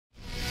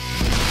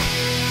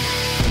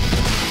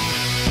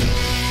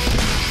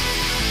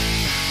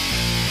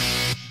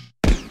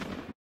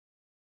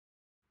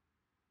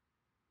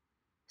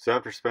So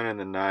after spending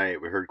the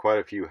night, we heard quite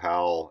a few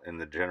howl in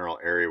the general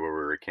area where we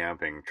were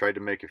camping. Tried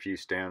to make a few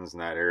stands in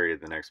that area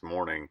the next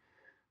morning.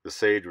 The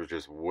sage was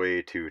just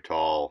way too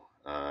tall,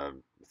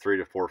 3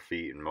 to 4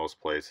 feet in most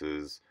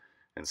places,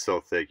 and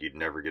so thick you'd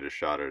never get a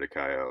shot at a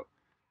coyote.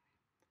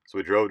 So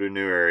we drove to a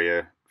new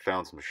area,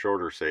 found some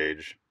shorter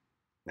sage,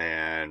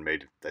 and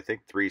made, I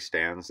think, 3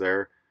 stands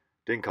there.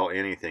 Didn't call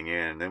anything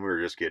in. Then we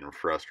were just getting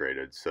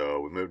frustrated. So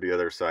we moved to the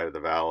other side of the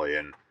valley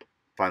and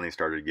finally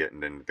started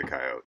getting into the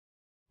coyote.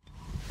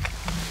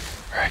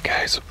 Alright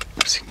guys,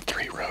 we've seen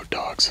 3 road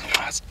dogs in the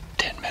last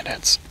 10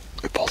 minutes.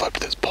 We pulled up to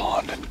this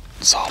pond and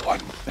saw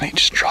one, and he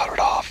just trotted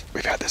off.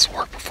 We've had this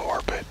work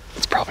before, but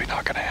it's probably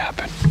not going to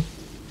happen.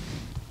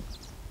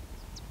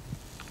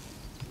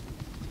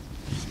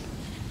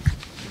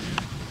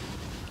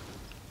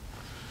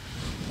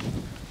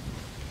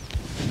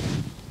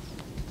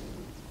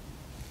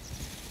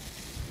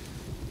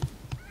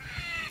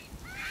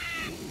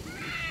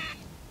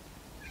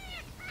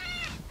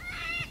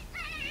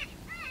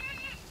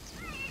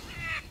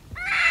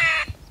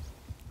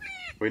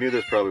 We knew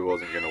this probably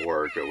wasn't going to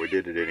work, but we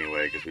did it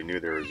anyway because we knew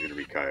there was going to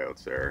be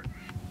coyotes there.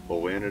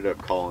 Well, we ended up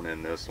calling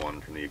in this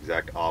one from the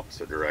exact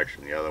opposite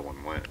direction the other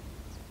one went.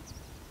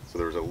 So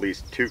there was at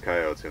least 2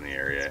 coyotes in the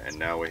area, and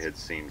now we had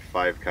seen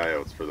 5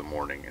 coyotes for the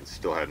morning and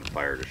still hadn't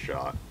fired a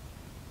shot.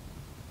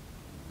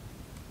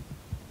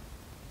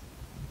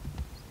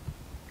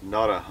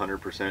 Not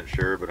 100%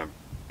 sure, but I'm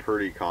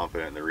pretty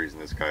confident the reason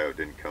this coyote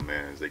didn't come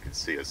in is they could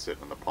see us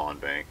sitting on the pond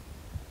bank.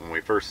 When we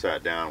first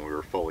sat down, we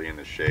were fully in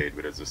the shade,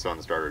 but as the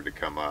sun started to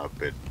come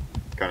up, it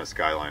kind of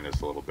skylined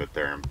us a little bit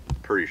there. I'm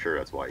pretty sure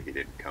that's why he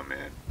didn't come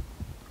in.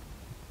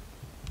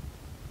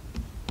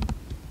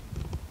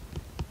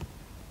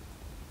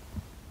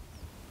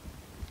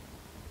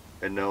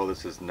 And no,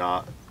 this is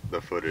not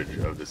the footage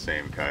of the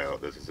same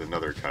coyote. This is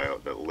another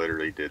coyote that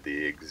literally did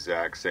the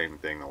exact same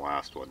thing the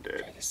last one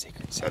did.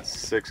 That's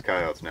 6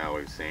 coyotes now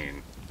we've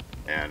seen,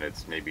 and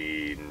it's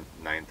maybe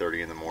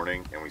 9:30 in the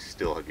morning, and we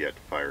still have yet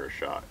to fire a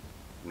shot.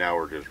 Now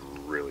we're just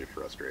really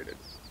frustrated.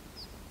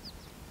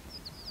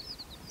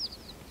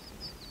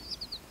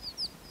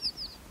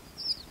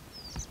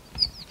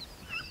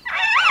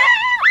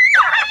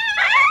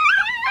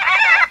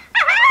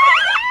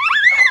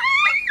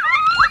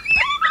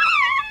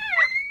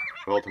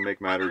 Well, to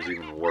make matters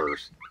even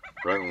worse,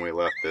 right when we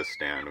left this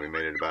stand, we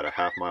made it about a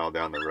half mile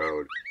down the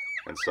road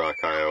and saw a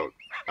coyote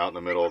out in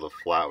the middle of the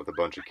flat with a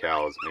bunch of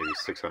cows, maybe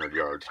 600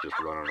 yards, just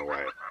running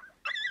away.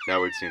 Now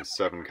we'd seen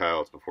 7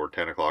 coyotes before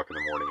 10 o'clock in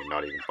the morning and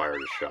not even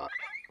fired a shot.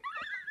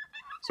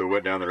 So we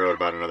went down the road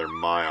about another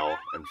mile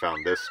and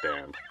found this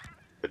stand.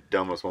 The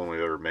dumbest one we've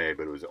ever made,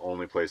 but it was the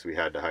only place we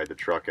had to hide the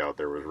truck out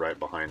there was right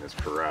behind this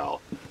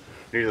corral.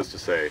 Needless to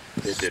say,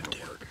 it didn't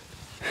work.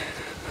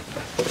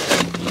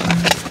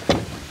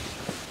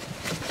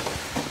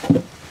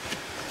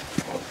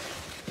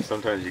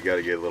 Sometimes you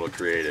gotta get a little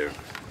creative,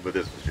 but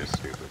this was just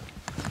stupid.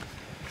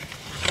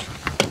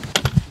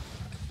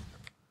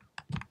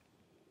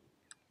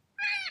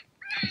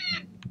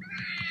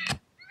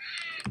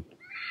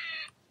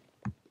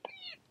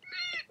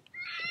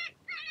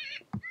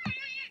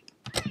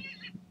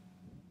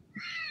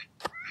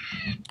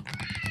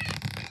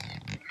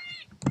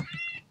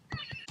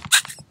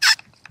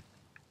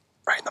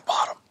 Right in the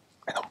bottom,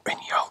 in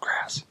yellow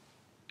grass.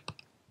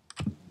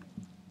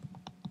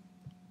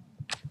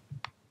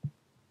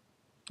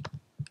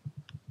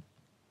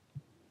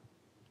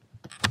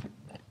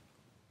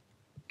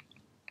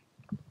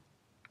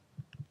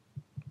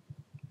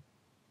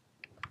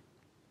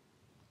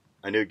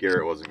 I knew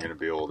Garrett wasn't going to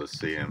be able to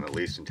see him, at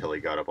least until he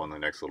got up on the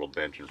next little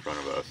bench in front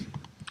of us.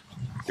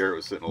 Garrett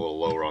was sitting a little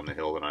lower on the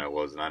hill than I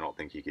was, and I don't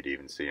think he could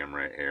even see him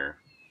right here.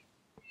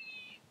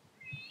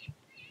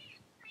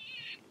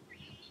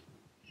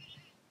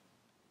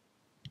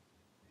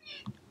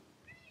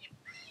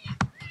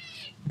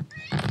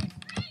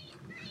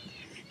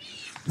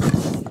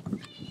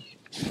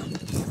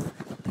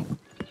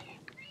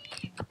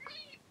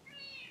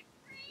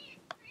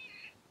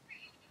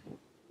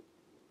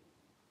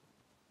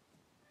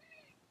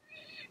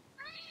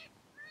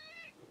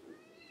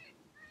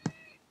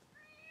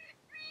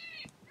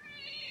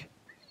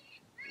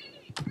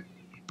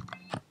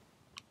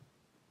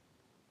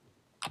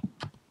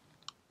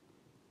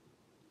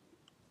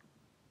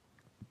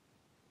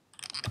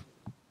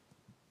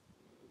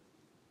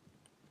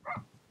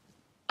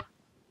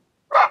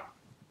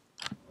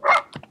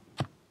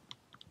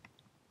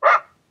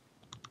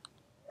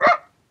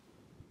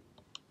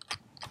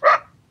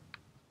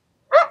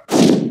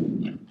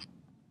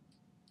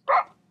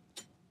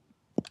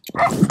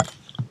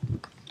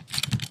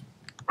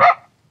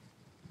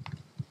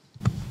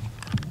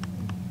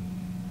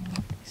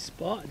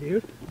 Spot,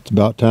 dude. It's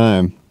about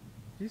time.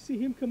 Did you see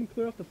him coming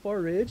clear off the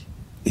far ridge?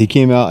 He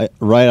came out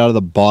right out of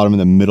the bottom in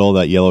the middle of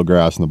that yellow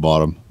grass in the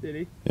bottom. Did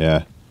he?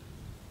 Yeah.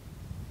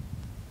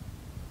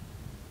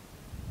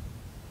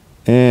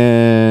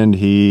 And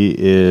he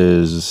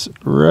is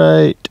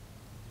right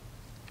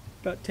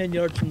About 10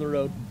 yards from the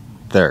road.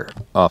 there,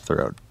 off the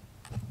road.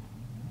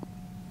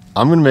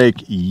 I'm gonna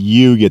make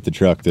you get the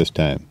truck this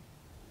time.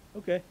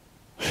 Okay.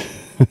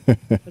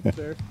 That's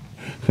fair.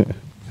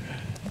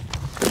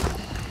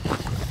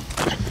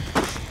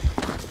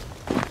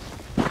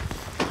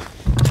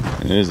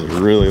 It is a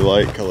really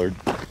light colored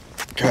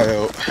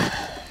coyote.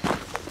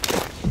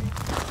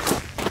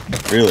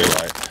 Really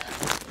light.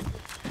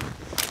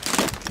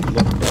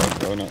 Look back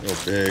though, not real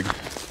big.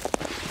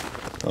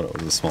 Thought it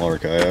was a smaller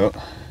coyote.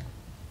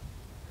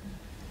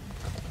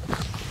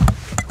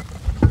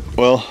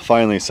 Well,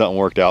 finally something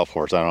worked out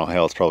for us. I don't know,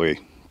 hell, it's probably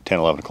 10,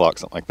 11 o'clock,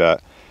 something like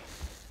that.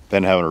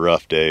 Been having a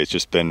rough day. It's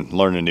just been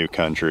learning new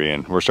country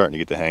and we're starting to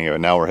get the hang of it.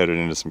 Now we're headed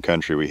into some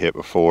country we hit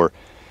before.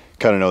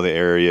 Kind of know the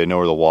area, know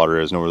where the water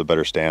is, know where the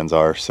better stands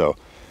are. So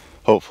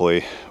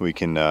hopefully we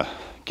can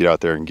get out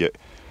there and get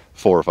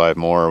 4 or 5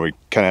 more. We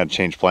kind of had to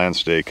change plans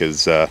today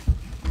because we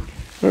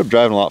ended up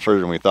driving a lot further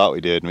than we thought we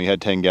did. And we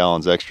had 10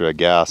 gallons extra of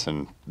gas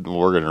and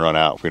we're going to run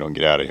out if we don't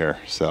get out of here.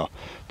 So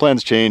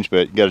plans change,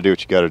 but you got to do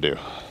what you got to do.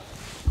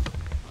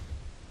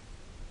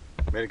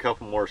 Made a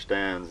couple more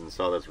stands and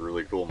saw this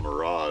really cool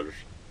mirage.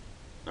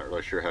 Not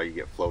really sure how you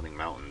get floating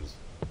mountains.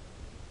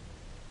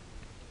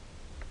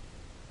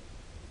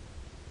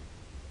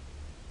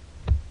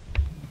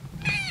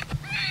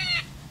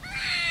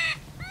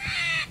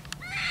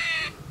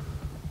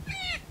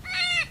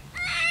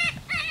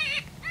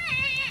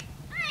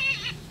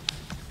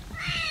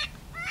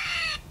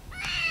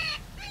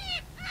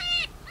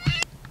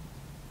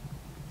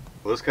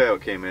 Well, this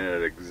coyote came in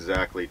at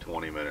exactly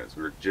 20 minutes.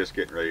 We were just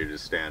getting ready to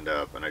stand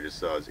up and I just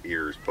saw his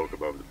ears poke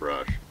above the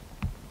brush.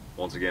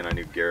 Once again, I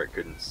knew Garrett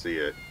couldn't see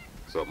it,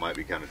 so it might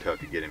be kind of tough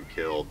to get him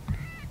killed.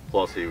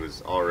 Plus, he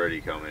was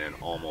already coming in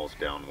almost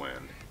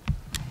downwind.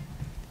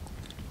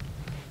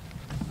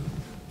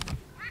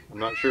 I'm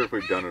not sure if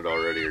we've done it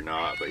already or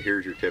not, but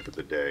here's your tip of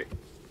the day.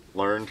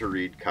 Learn to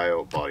read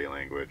coyote body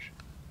language.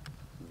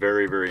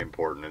 Very, very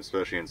important,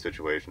 especially in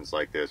situations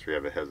like this where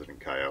you have a hesitant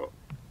coyote.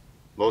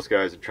 Most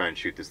guys would try and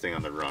shoot this thing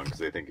on the run because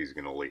they think he's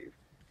going to leave.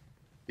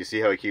 You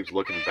see how he keeps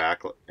looking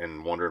back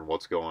and wondering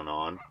what's going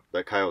on?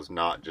 That coyote's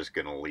not just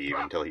going to leave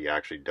until he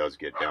actually does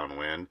get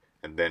downwind,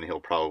 and then he'll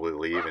probably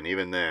leave, and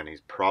even then,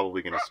 he's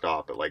probably going to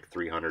stop at like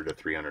 300 to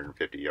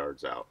 350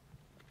 yards out.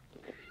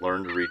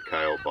 Learn to read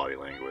coyote body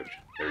language.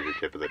 There's your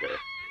tip of the day.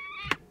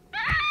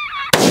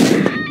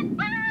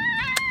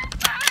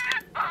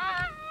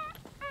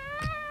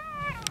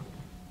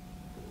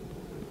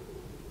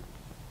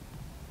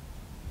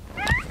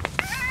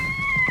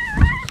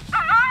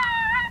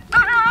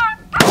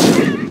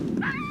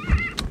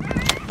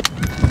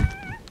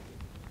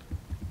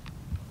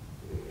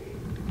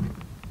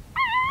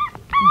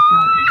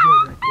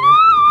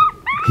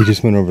 He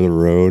just went over the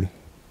road.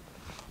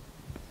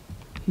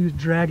 He was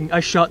dragging. I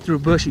shot through a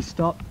bush. He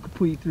stopped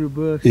complete through a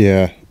bush.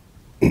 Yeah.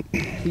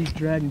 He's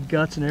dragging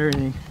guts and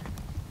everything.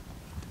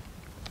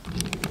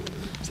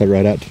 Is that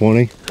right at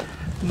 20?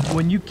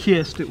 When you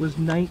kissed, it was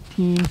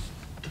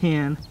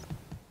 1910.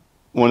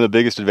 One of the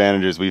biggest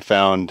advantages we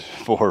found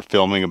for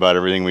filming about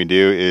everything we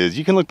do is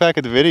you can look back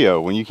at the video.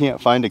 When you can't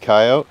find a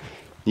coyote,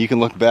 you can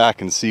look back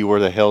and see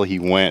where the hell he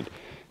went.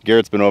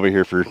 Garrett's been over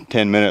here for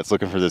 10 minutes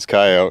looking for this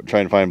coyote,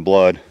 trying to find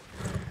blood.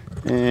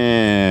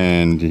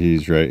 And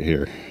he's right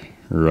here,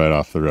 right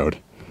off the road.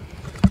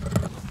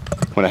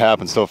 When it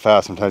happens so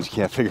fast, sometimes you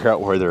can't figure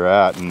out where they're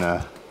at. And I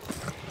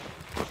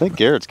think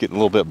Garrett's getting a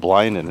little bit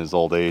blind in his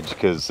old age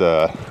because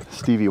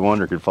Stevie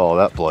Wonder could follow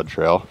that blood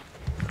trail.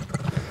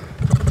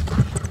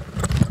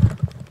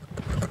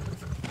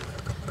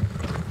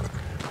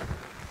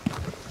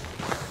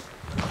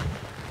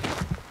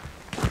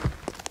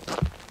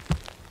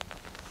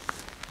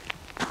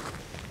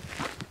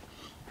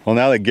 Well,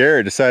 now that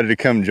Garrett decided to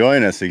come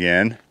join us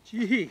again,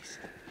 Jeez.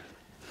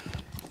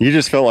 you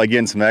just felt like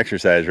getting some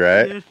exercise,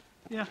 right? I did.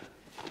 Yeah.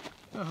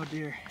 Oh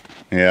dear.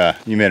 Yeah,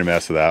 you made a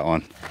mess of that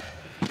one.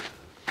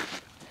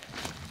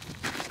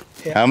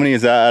 Yeah. How many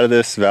is that out of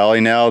this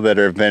valley now that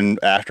have been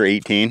after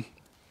 18?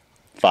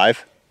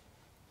 5?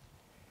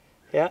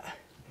 Yeah.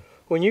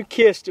 When you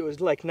kissed, it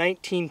was like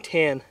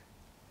 1910.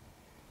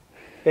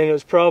 And it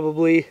was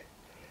probably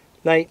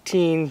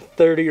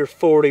 1930 or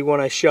 40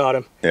 when I shot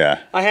him.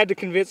 Yeah. I had to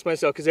convince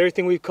myself because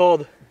everything we've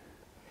called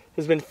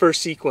has been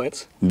first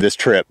sequence. This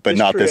trip, but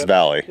not this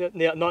valley.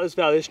 Yeah, not this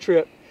valley, this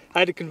trip. I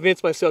had to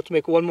convince myself to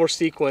make one more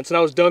sequence, and I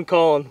was done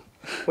calling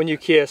when you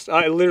kissed.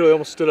 I literally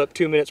almost stood up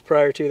 2 minutes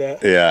prior to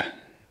that. Yeah.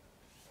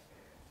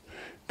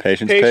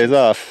 Patience pays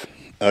off.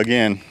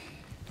 Again.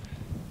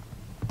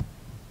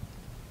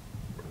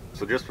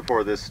 So just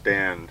before this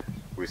stand,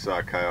 we saw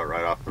a coyote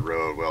right off the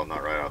road. Well,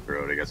 not right off the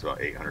road, I guess about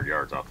 800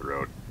 yards off the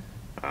road.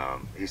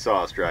 He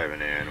saw us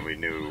driving in, and we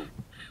knew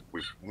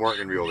we weren't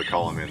going to be able to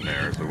call him in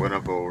there. So we went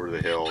up over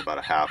the hill about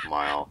a half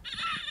mile,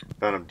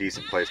 found a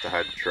decent place to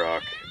hide the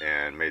truck,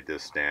 and made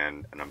this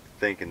stand. And I'm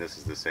thinking this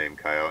is the same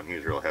coyote, and he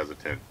was real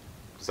hesitant.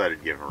 Decided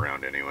to give him a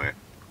round anyway.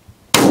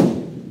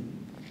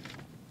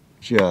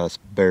 Just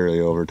barely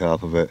over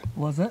top of it.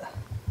 Was it?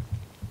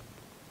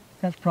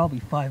 That's probably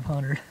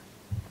 500.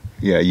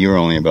 Yeah, you were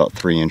only about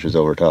 3 inches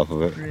over top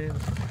of it. Really?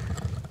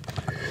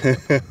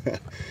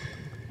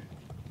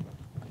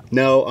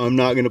 no, I'm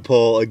not gonna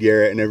pull a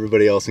Garrett and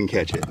everybody else can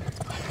catch it.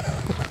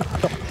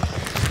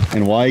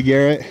 And why,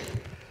 Garrett?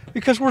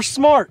 Because we're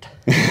smart.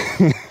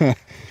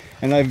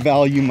 And I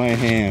value my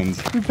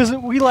hands. Because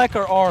we like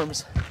our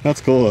arms.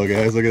 That's cool though,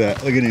 guys. Look at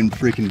that. Look at him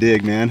freaking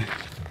dig, man.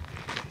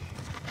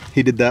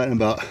 He did that in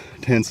about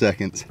 10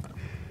 seconds.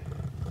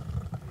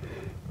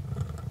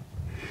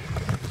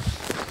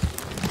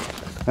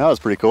 That was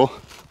pretty cool.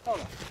 Oh,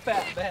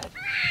 fat bad.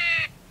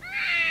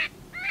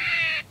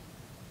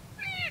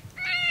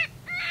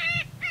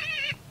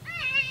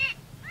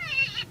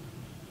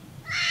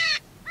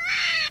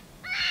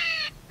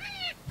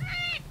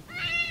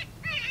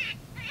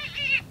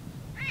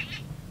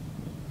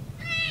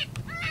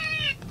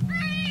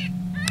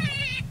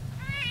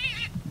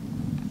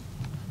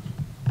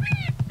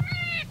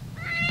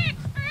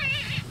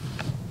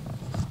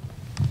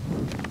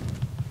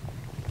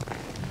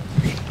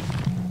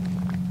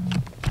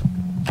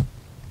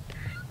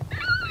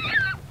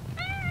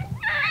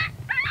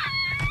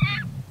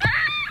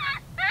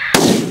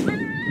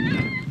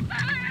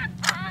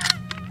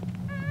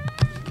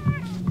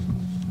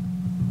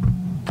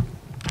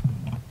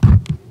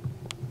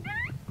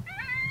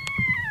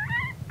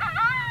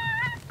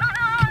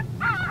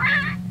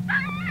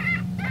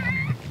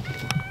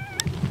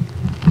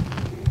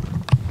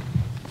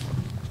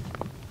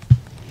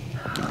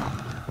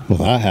 Well,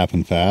 that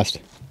happened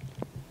fast.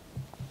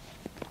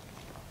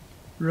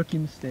 Rookie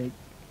mistake.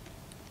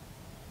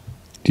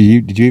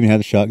 Did you even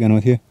have the shotgun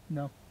with you?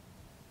 No.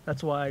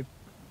 That's why I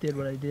did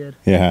what I did.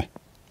 Yeah.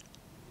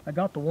 I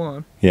got the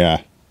one.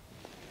 Yeah.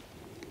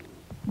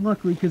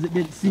 Luckily, because it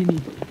didn't see me.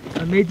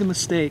 I made the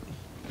mistake.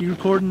 You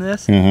recording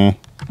this? Uh-huh.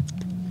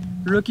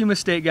 Rookie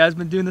mistake, guys.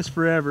 Been doing this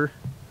forever.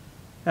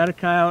 Had a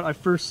coyote. I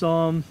first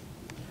saw him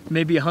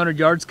maybe 100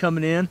 yards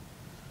coming in.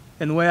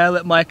 And the way I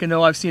let Micah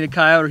know I've seen a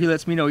coyote, or he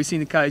lets me know he's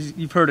seen a coyote,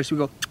 you've heard us, we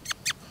go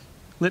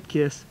lip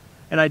kiss.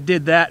 And I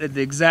did that at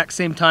the exact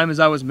same time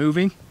as I was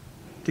moving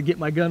to get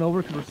my gun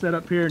over, because we're set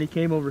up here and he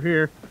came over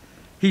here.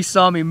 He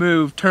saw me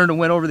move, turned and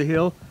went over the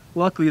hill.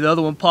 Luckily the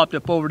other one popped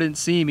up over, didn't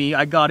see me.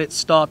 I got it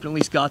stopped and at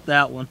least got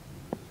that one.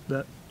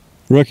 But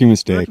Rookie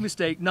mistake. rookie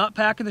mistake, not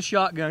packing the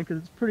shotgun because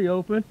it's pretty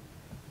open.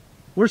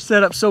 We're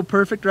set up so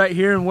perfect right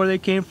here and where they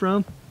came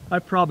from, I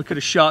probably could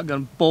have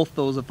shotgunned both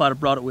those if I'd have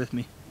brought it with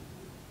me.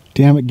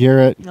 Damn it,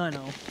 Garrett. I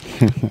know.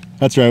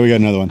 That's right, we got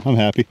another one. I'm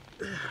happy.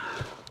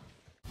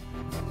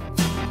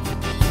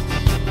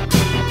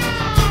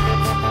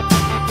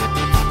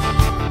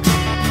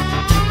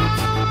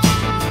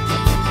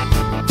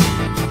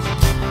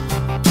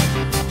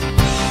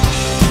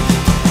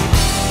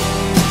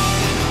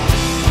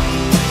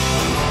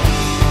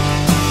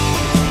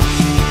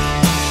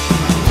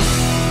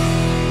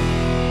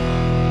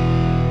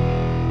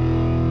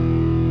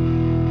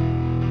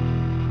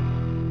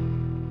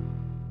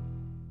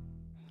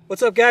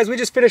 What's up, guys? We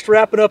just finished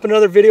wrapping up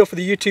another video for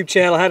the YouTube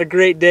channel. Had a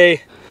great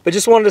day, but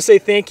just wanted to say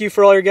thank you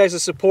for all your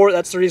guys' support.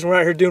 That's the reason we're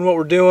out here doing what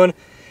we're doing.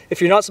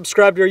 If you're not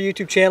subscribed to our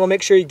YouTube channel,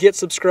 make sure you get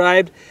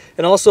subscribed.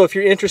 And also, if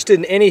you're interested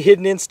in any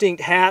Hidden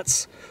Instinct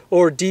hats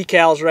or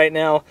decals right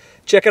now,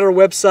 check out our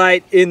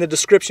website in the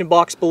description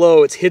box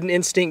below. It's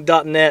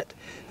hiddeninstinct.net.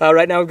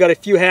 Right now we've got a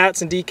few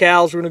hats and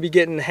decals. We're going to be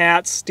getting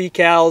hats,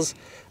 decals,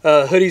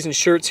 hoodies, and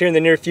shirts here in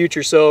the near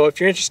future. So if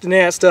you're interested in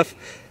that stuff,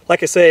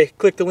 like I say,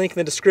 click the link in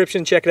the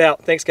description, check it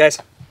out. Thanks, guys.